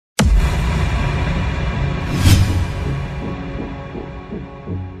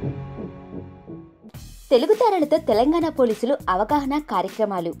తెలుగు తారలతో తెలంగాణ పోలీసులు అవగాహన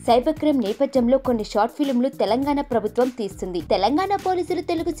కార్యక్రమాలు. సైబర్ క్రైమ్ నేపథ్యంలో కొన్ని షార్ట్ ఫిల్మ్లు తెలంగాణ ప్రభుత్వం తీస్తుంది. తెలంగాణ పోలీసులు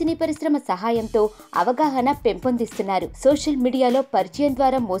తెలుగు సినీ పరిశ్రమ సహాయంతో అవగాహన పెంపొందిస్తున్నారు. సోషల్ మీడియాలో పరిచయం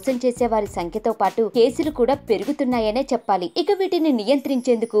ద్వారా మోసం చేసే వారి సంఖ్యతో పాటు కేసులు కూడా పెరుగుతున్నాయనే చెప్పాలి. ఇక వీటిని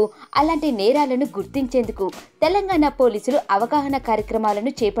నియంత్రించేందుకు, అలాంటి నేరాలను గుర్తించేందుకు తెలంగాణ పోలీసులు అవగాహన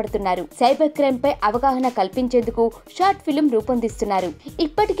కార్యక్రమాలను చేపడుతున్నారు. సైబర్ క్రైమ్ పై అవగాహన కల్పించేందుకు షార్ట్ ఫిల్మ్ రూపొందిస్తున్నారు.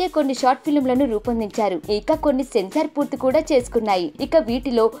 ఇప్పటికే కొన్ని షార్ట్ ఫిల్మ్లను రూపొందించారు. ఇక కొన్ని సెన్సార్ పూర్తి కూడా చేసుకున్నాయి. ఇక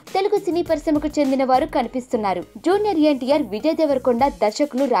వీటిలో తెలుగు సినీ పరిశ్రమకు చెందిన వారు కనిపిస్తున్నారు. జూనియర్ ఎన్టీఆర్, విజయ్ దేవరకొండ,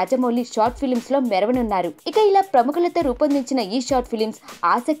 దర్శకులు రాజమౌళి షార్ట్ ఫిల్మ్స్ లో మెరవనున్నారు. ఇక ఇలా ప్రముఖులతో రూపొందించిన ఈ షార్ట్ ఫిల్మ్స్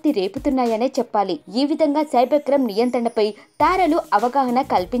ఆసక్తి రేపుతున్నాయనే చెప్పాలి. ఈ విధంగా సైబర్ క్రైమ్ నియంత్రణపై తారలు అవగాహన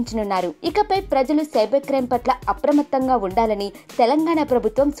కల్పించనున్నారు. ఇకపై ప్రజలు సైబర్ క్రైమ్ పట్ల అప్రమత్తంగా ఉండాలని తెలంగాణ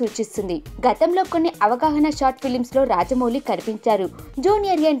ప్రభుత్వం సూచిస్తుంది. గతంలో కొన్ని అవగాహన షార్ట్ ఫిల్మ్స్ లో రాజమౌళి కనిపించారు.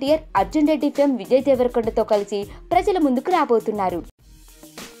 జూనియర్ ఎన్టీఆర్, అర్జున్ రెడ్డి ఫేమ్ విజయ్ దేవరకొండతో కలిసి ప్రజల ముందుకు రాబోతున్నారు.